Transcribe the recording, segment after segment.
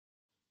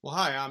Well,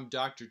 hi, I'm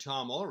Dr.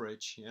 Tom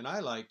Ulrich, and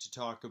I like to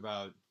talk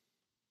about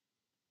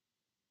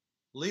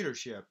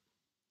leadership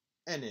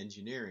and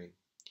engineering.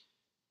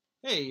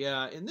 Hey,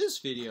 in this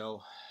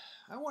video,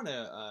 I want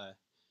to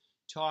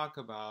talk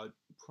about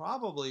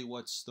probably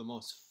what's the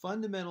most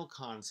fundamental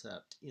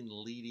concept in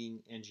leading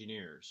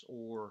engineers,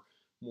 or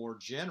more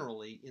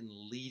generally, in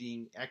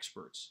leading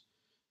experts.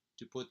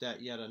 To put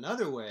that yet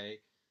another way,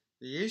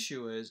 the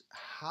issue is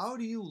how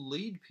do you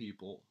lead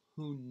people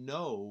who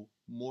know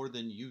more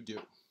than you do?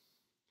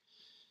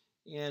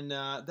 And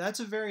that's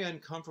a very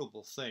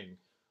uncomfortable thing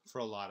for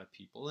a lot of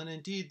people. And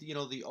indeed,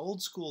 the old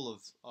school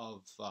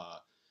of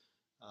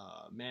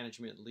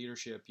management and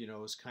leadership,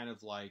 is kind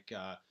of like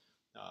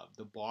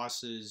the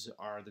bosses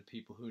are the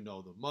people who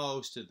know the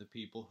most, and the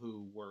people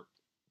who work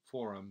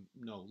for them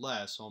know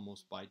less,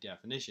 almost by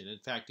definition. In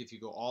fact, if you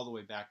go all the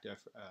way back to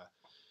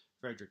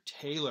Frederick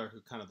Taylor,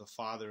 who kind of the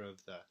father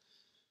of the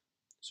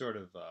sort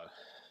of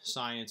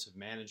science of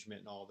management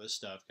and all this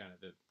stuff, kind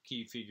of a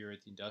key figure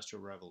at the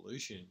Industrial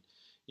Revolution.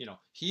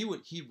 He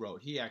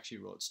actually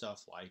wrote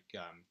stuff like,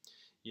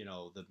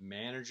 the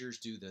managers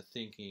do the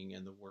thinking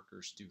and the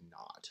workers do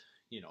not.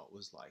 It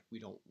was like, we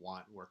don't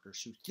want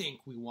workers who think,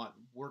 we want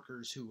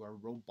workers who are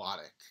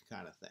robotic,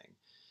 kind of thing.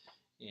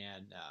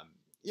 And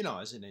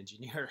as an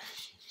engineer,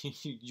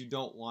 you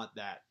don't want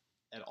that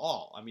at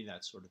all. I mean,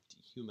 that's sort of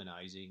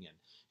dehumanizing,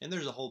 and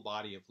there's a whole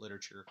body of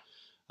literature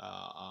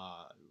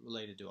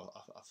related to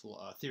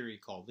a theory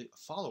called the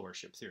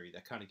followership theory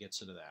that kind of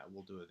gets into that.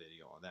 We'll do a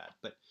video on that.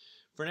 But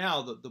for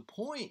now, the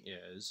point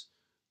is,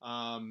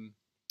 the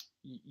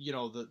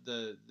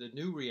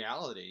new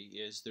reality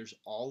is there's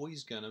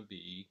always going to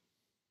be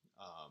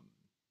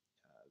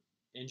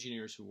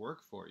engineers who work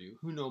for you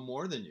who know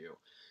more than you.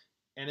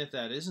 And if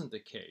that isn't the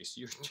case,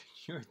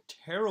 you're a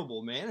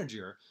terrible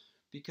manager,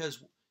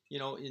 because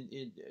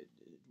in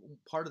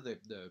part of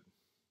the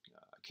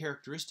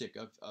characteristic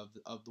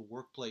of the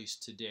workplace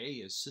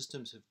today is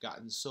systems have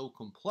gotten so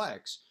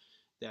complex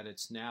that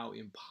it's now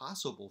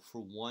impossible for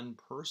one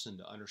person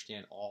to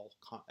understand all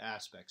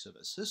aspects of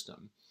a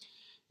system.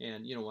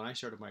 And when I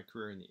started my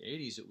career in the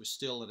 80s, it was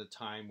still at a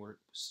time where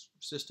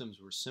systems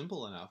were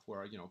simple enough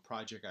where,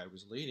 project I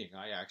was leading,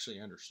 I actually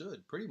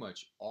understood pretty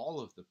much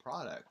all of the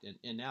product.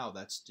 And now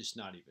that's just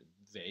not even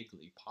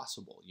vaguely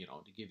possible.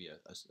 To give you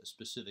a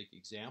specific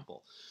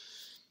example,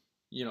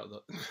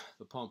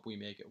 the pump we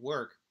make at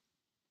work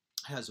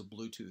has a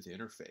Bluetooth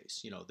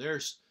interface.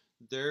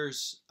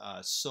 There's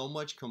so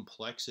much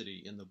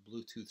complexity in the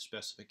Bluetooth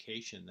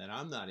specification that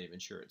I'm not even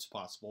sure it's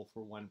possible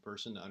for one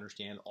person to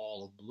understand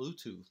all of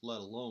Bluetooth, let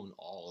alone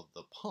all of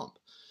the pump.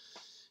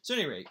 So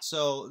anyway,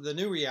 so the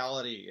new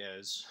reality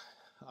is,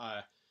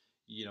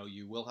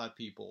 you will have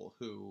people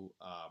who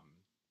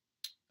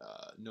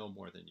know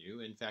more than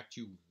you. In fact,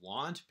 you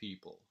want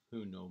people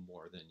who know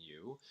more than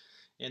you.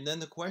 And then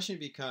the question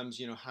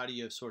becomes, how do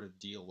you sort of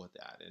deal with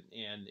that?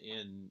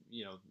 And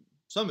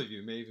some of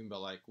you may even be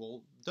like,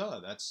 well,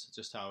 duh, that's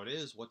just how it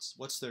is.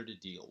 What's there to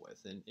deal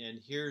with? And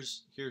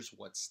here's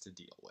what's to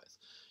deal with.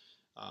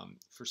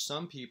 For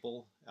some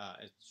people,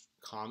 it's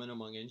common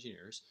among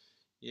engineers,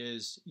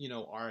 is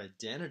our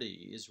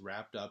identity is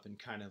wrapped up in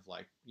kind of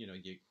like you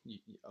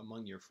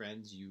among your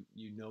friends you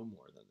know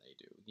more than they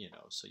do.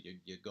 So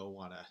you go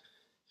on a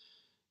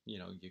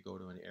you go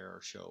to an air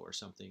show or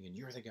something, and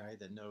you're the guy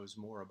that knows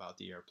more about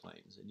the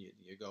airplanes, and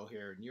you go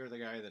here and you're the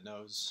guy that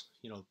knows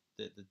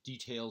the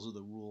details of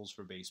the rules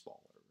for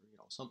baseball,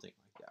 or something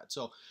like that.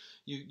 So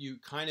you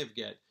kind of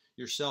get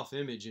your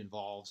self-image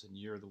involves, and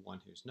you're the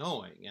one who's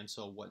knowing. And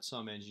so what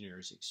some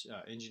engineers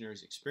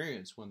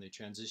experience when they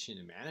transition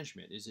to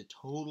management is it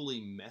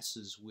totally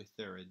messes with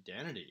their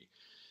identity.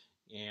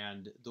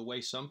 And the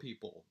way some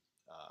people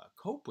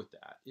cope with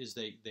that is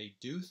they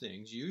do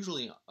things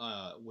usually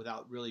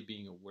without really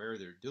being aware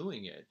they're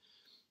doing it.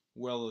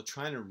 Well, they're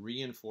trying to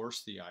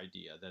reinforce the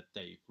idea that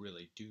they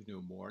really do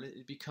know more, and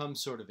it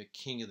becomes sort of a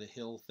king of the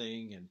hill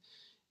thing, and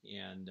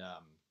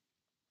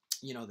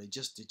they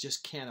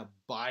just can't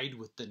abide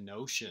with the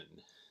notion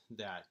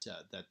that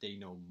they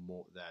know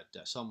more,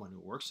 that someone who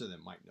works for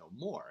them might know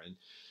more. And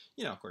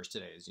of course,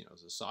 today, as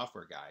a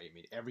software guy, I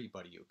mean,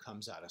 everybody who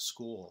comes out of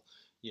school,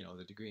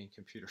 the degree in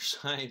computer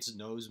science,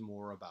 knows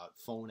more about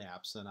phone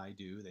apps than I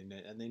do.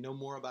 They know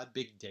more about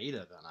big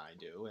data than I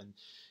do,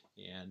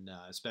 and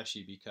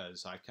especially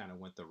because I kind of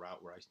went the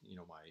route where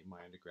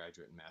my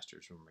undergraduate and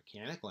master's were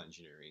mechanical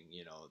engineering.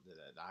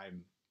 That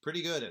I'm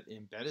pretty good at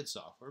embedded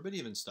software, but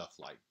even stuff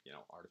like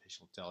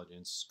artificial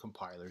intelligence,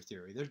 compiler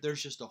theory.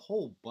 There's just a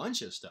whole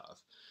bunch of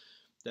stuff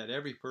that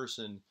every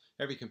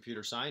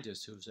computer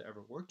scientist who's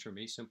ever worked for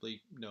me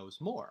simply knows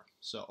more.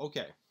 So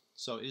okay,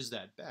 so is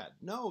that bad?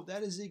 No,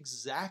 that is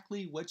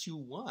exactly what you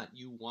want.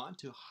 You want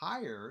to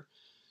hire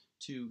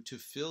to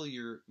fill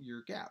your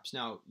gaps.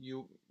 Now,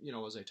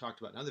 as I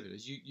talked about in other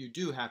videos, you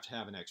do have to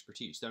have an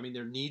expertise. I mean,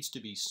 there needs to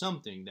be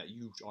something that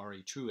you are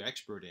a true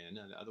expert in,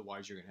 and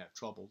otherwise you're going to have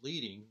trouble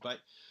leading. But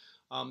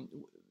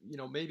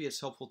maybe it's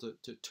helpful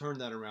to turn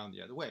that around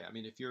the other way. I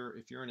mean, if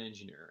you're an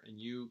engineer and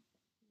you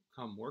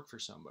come work for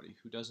somebody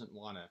who doesn't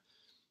want to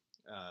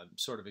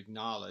sort of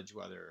acknowledge,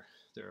 whether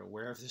they're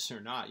aware of this or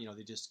not.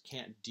 They just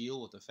can't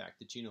deal with the fact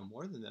that you know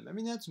more than them. I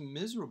mean, that's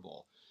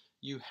miserable.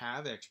 You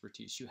have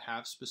expertise, you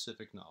have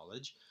specific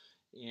knowledge,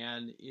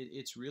 and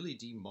it's really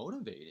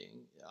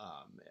demotivating.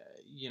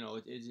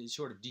 It's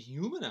sort of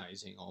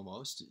dehumanizing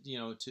almost.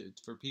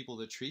 For people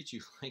to treat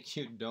you like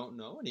you don't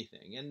know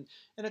anything. And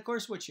of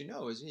course, what you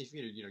know is if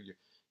you're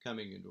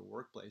coming into a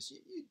workplace,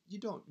 you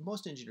don't.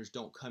 Most engineers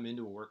don't come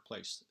into a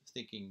workplace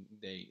thinking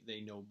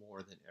they know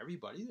more than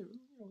everybody.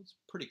 It's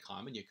pretty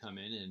common. You come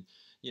in and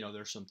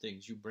there's some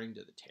things you bring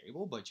to the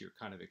table, but you're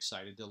kind of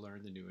excited to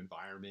learn the new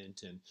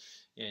environment and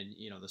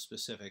the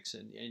specifics,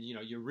 and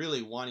you're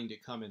really wanting to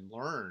come and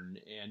learn,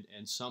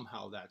 and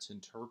somehow that's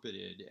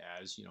interpreted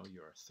as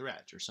you're a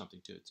threat or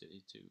something to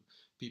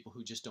people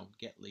who just don't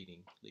get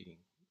leading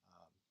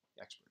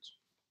experts.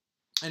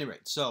 Anyway,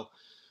 so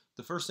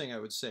the first thing I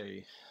would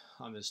say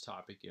on this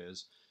topic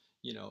is,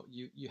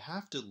 you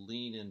have to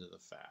lean into the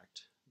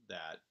fact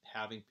that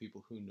having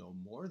people who know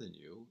more than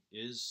you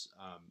is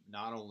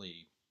not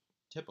only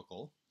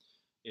typical,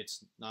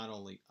 it's not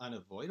only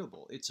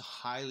unavoidable, it's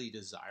highly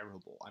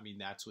desirable. I mean,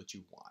 that's what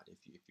you want.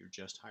 If you're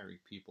just hiring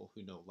people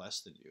who know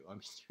less than you, I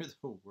mean, you're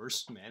the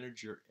worst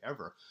manager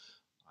ever.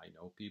 I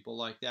know people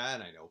like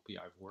that.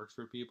 I've worked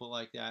for people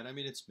like that. I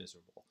mean, it's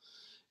miserable.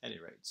 At any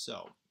rate,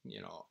 so,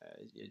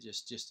 it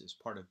just is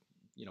part of,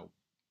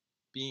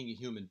 being a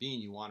human being.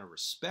 You want to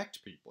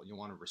respect people. You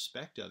want to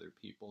respect other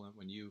people. And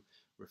when you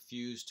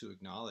refuse to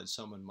acknowledge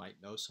someone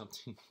might know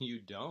something you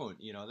don't,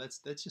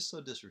 that's just so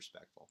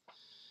disrespectful.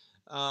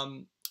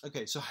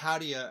 Okay, so how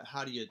do you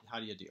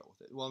deal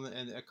with it? Well,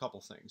 and a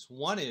couple things.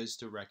 One is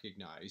to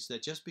recognize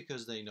that just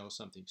because they know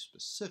something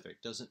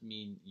specific doesn't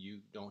mean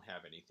you don't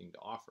have anything to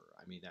offer.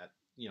 I mean, that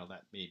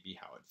may be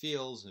how it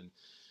feels, and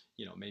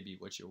maybe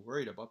what you're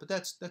worried about, but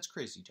that's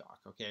crazy talk.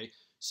 Okay,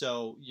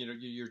 so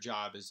your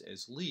job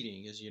as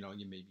leading is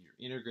maybe you're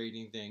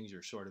integrating things,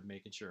 you're sort of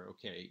making sure,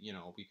 okay,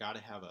 we got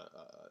to have a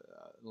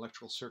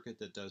electrical circuit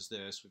that does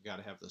this, we've got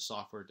to have the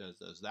software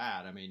does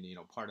that. I mean,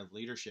 part of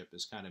leadership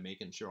is kind of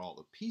making sure all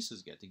the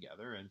pieces get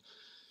together, and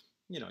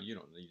you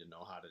don't need to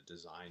know how to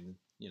design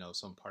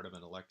some part of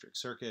an electric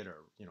circuit,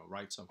 or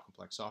write some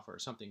complex software or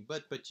something,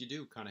 but you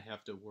do kind of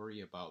have to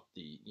worry about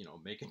the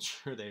making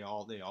sure they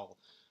all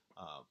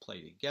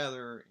play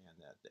together, and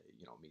that they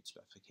meet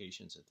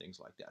specifications and things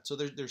like that. So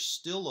there's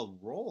still a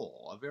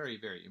role, a very,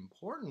 very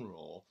important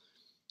role,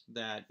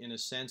 that in a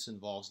sense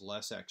involves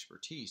less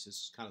expertise. This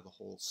is kind of the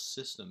whole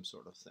system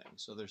sort of thing.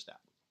 So there's that.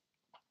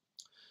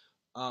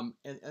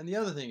 And the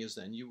other thing is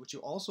then what you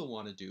also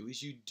want to do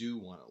is you do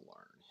want to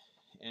learn.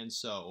 And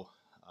so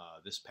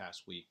this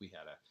past week we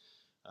had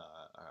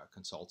a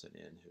consultant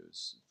in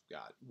who's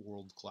got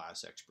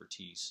world-class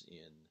expertise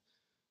in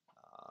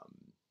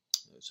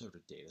sort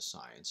of data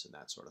science and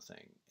that sort of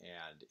thing,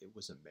 and it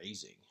was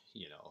amazing.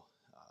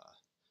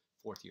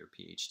 Fourth year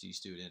PhD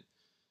student,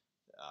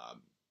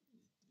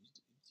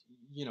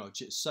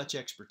 just such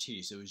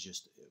expertise. It was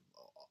just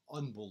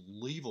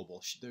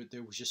unbelievable.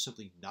 There was just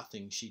simply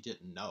nothing she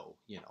didn't know.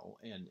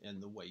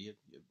 And the way you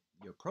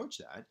approach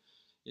that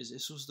is,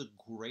 this was the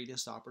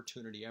greatest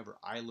opportunity ever.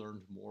 I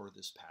learned more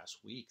this past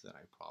week than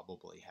I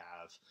probably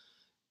have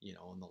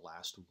in the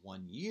last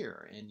 1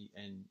 year.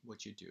 And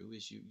what you do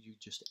is you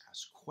just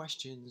ask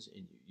questions,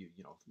 and you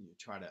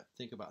try to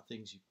think about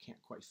things you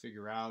can't quite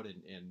figure out,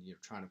 and you're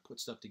trying to put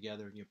stuff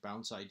together, and you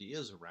bounce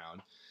ideas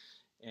around,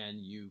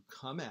 and you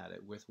come at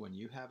it with, when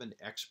you have an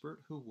expert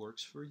who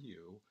works for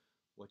you,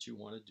 what you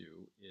want to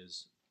do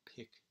is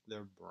pick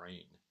their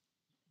brain,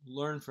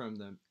 learn from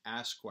them,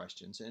 ask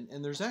questions.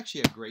 And there's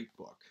actually a great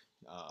book,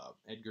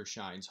 Edgar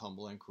Schein's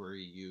Humble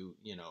Inquiry.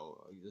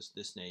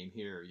 This name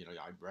here,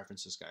 I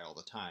reference this guy all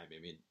the time. I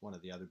mean, one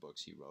of the other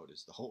books he wrote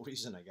is the whole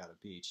reason I got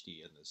a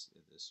PhD in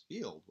this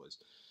field was,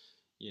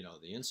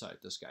 the insight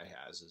this guy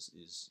has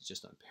is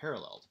just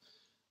unparalleled.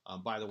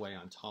 By the way,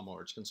 on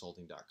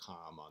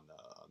TomOrangeConsulting.com, on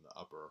the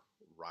upper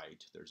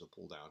right, there's a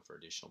pull down for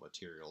additional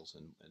materials,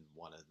 and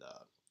one of the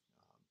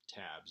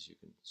tabs you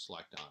can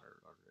select on or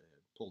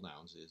pull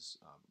downs is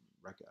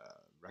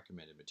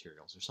recommended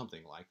materials or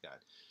something like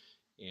that.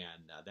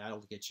 And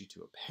that'll get you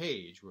to a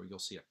page where you'll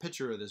see a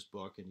picture of this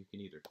book, and you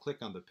can either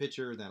click on the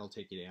picture, and that'll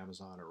take you to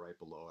Amazon, or right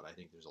below it, I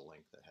think there's a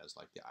link that has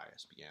like the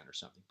ISBN or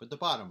something. But the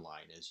bottom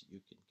line is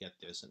you can get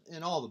this,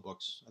 and all the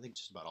books, I think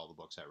just about all the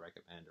books I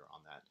recommend are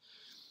on that.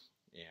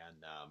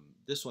 And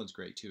this one's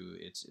great too.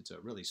 It's a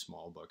really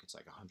small book. It's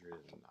like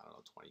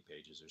 120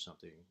 pages or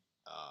something.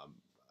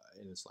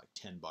 And it's like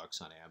 $10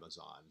 on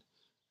Amazon.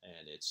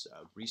 And it's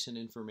recent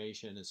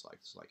information. It's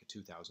like a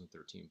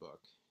 2013 book.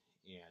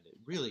 And it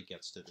really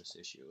gets to this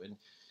issue.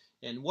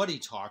 And what he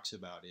talks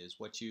about is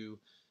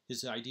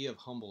his idea of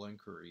humble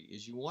inquiry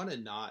is, you want to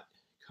not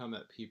come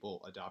at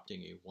people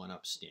adopting a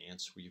one-up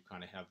stance where you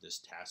kind of have this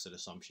tacit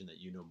assumption that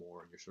you know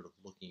more, and you're sort of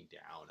looking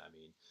down. I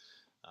mean,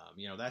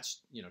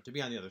 that's, to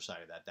be on the other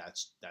side of that,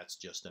 that's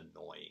just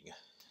annoying.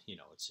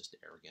 It's just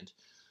arrogant.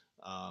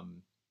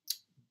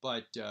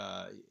 But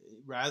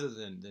rather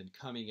than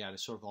coming at it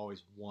sort of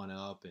always one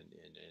up, and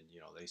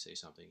they say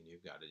something and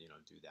you've got to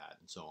do that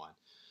and so on.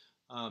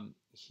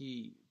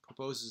 he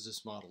proposes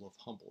this model of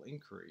humble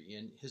inquiry,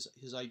 and his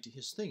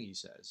thing, he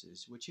says,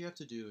 is what you have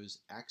to do is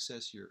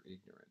access your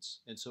ignorance.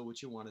 And so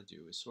what you want to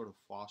do is sort of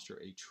foster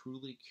a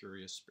truly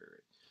curious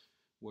spirit,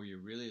 where you're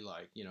really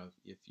like,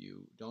 if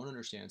you don't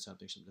understand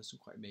something doesn't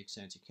quite make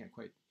sense, you can't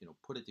quite,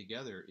 put it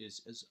together,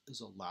 is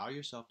allow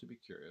yourself to be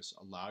curious,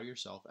 allow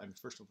yourself, I mean,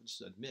 first of all,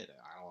 just admit,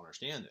 I don't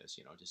understand this,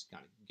 just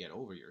kind of get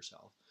over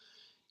yourself,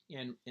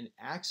 and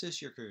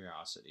access your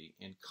curiosity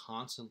and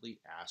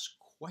constantly ask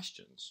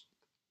questions.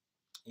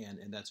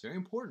 And that's very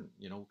important,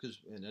 because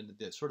and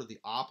the sort of the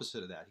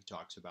opposite of that he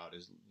talks about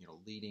is,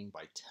 leading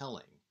by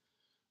telling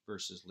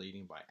versus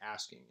leading by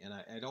asking. And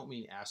I don't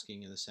mean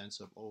asking in the sense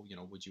of, oh,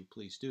 would you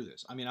please do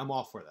this? I mean, I'm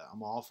all for that.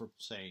 I'm all for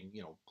saying,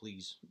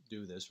 please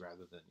do this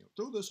rather than,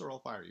 do this or I'll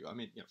fire you. I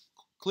mean,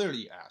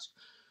 clearly ask.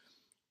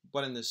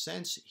 But in the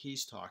sense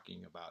he's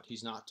talking about,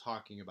 he's not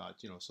talking about,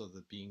 so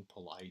the being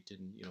polite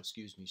and,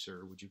 excuse me,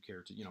 sir, would you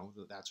care to,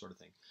 that sort of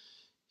thing.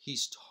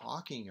 He's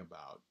talking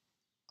about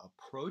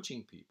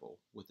approaching people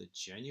with a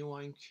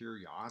genuine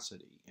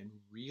curiosity and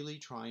really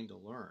trying to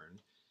learn.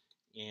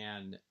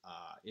 And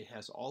it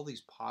has all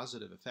these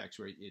positive effects,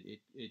 right?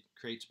 It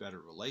creates better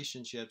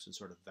relationships and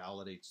sort of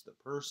validates the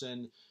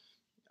person.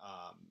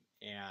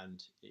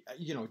 And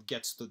it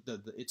gets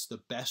it's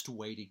the best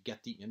way to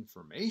get the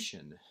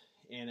information.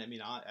 And I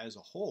mean, as a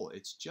whole,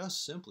 it's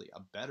just simply a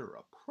better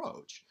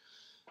approach,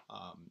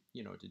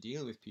 to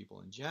dealing with people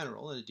in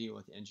general and to deal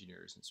with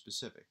engineers in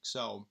specific.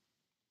 So,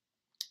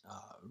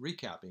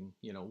 recapping,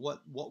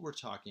 what we're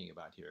talking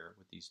about here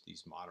with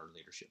these modern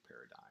leadership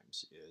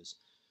paradigms is,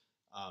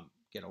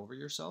 get over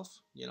yourself.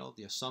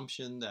 The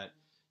assumption that,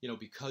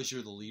 because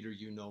you're the leader,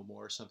 you know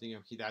more or something.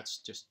 Okay, that's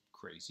just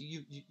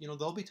crazy.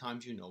 There'll be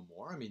times you know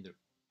more. I mean,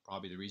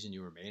 probably the reason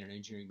you remain an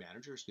engineering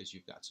manager is because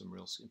you've got some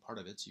real, part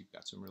of it's you've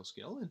got some real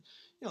skill, and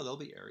there'll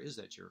be areas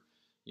that you're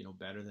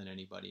better than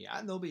anybody at,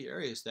 and there'll be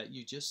areas that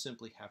you just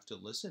simply have to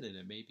listen. And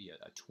it may be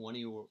a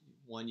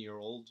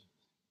 21-year-old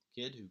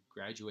kid who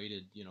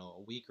graduated,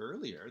 a week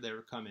earlier.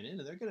 They're coming in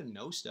and they're going to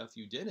know stuff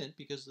you didn't,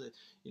 because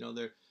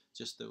they're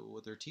just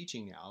what they're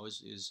teaching now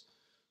is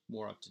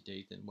more up to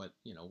date than what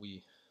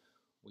we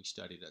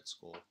studied at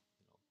school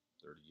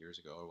 30 years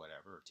ago or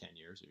whatever, or 10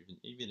 years, or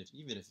even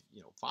if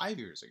 5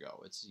 years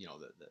ago. It's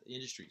the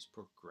industry is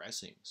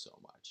progressing so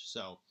much.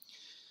 So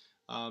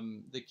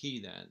the key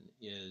then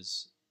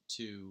is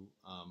to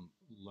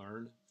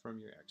learn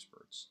from your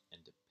experts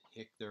and to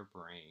pick their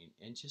brain,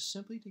 and just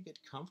simply to get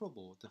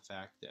comfortable with the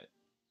fact that,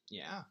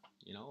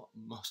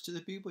 most of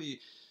the people you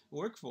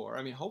work for,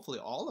 I mean, hopefully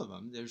all of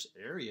them, there's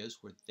areas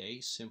where they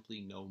simply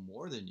know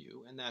more than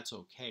you, and that's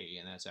okay,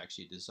 and that's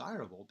actually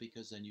desirable,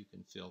 because then you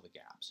can fill the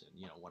gaps.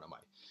 And one of my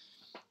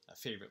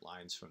favorite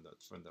lines from the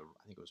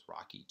I think it was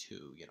Rocky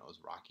 2, as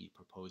Rocky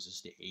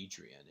proposes to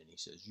Adrian, and he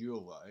says,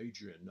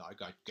 Adrian, I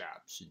got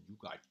gaps, and you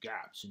got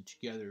gaps, and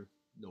together,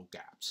 no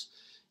gaps.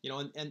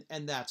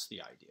 And that's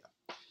the idea.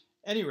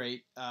 At any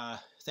rate,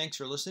 thanks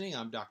for listening.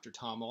 I'm Dr.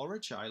 Tom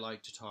Ulrich. I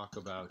like to talk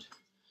about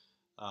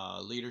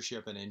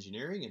leadership and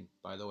engineering. And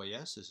by the way,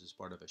 yes, this is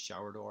part of a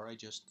shower door I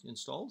just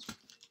installed.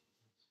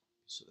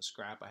 So the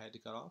scrap I had to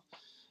cut off.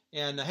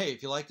 And hey,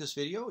 if you like this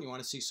video, you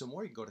want to see some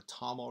more, you can go to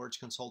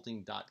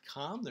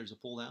tomulrichconsulting.com. There's a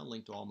pull down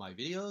link to all my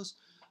videos.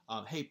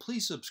 Hey,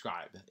 please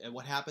subscribe. And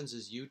what happens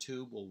is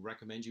YouTube will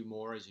recommend you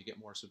more as you get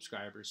more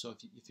subscribers. So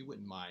if you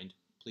wouldn't mind,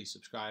 please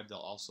subscribe. They'll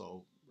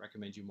also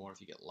recommend you more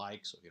if you get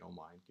likes. So if you don't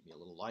mind, give me a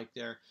little like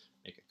there,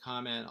 make a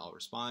comment, I'll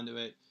respond to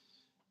it.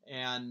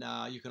 And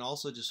you can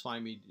also just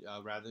find me,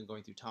 rather than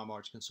going through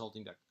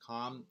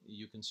tomulrichconsulting.com,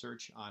 you can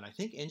search on, I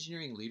think,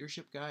 Engineering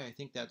Leadership Guy. I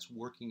think that's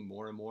working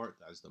more and more.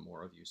 As the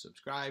more of you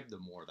subscribe, the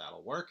more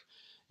that'll work.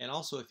 And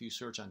also, if you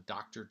search on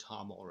Dr.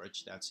 Tom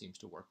Ulrich, that seems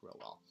to work real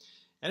well.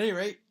 At any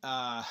rate,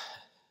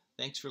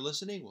 thanks for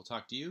listening. We'll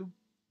talk to you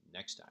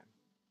next time.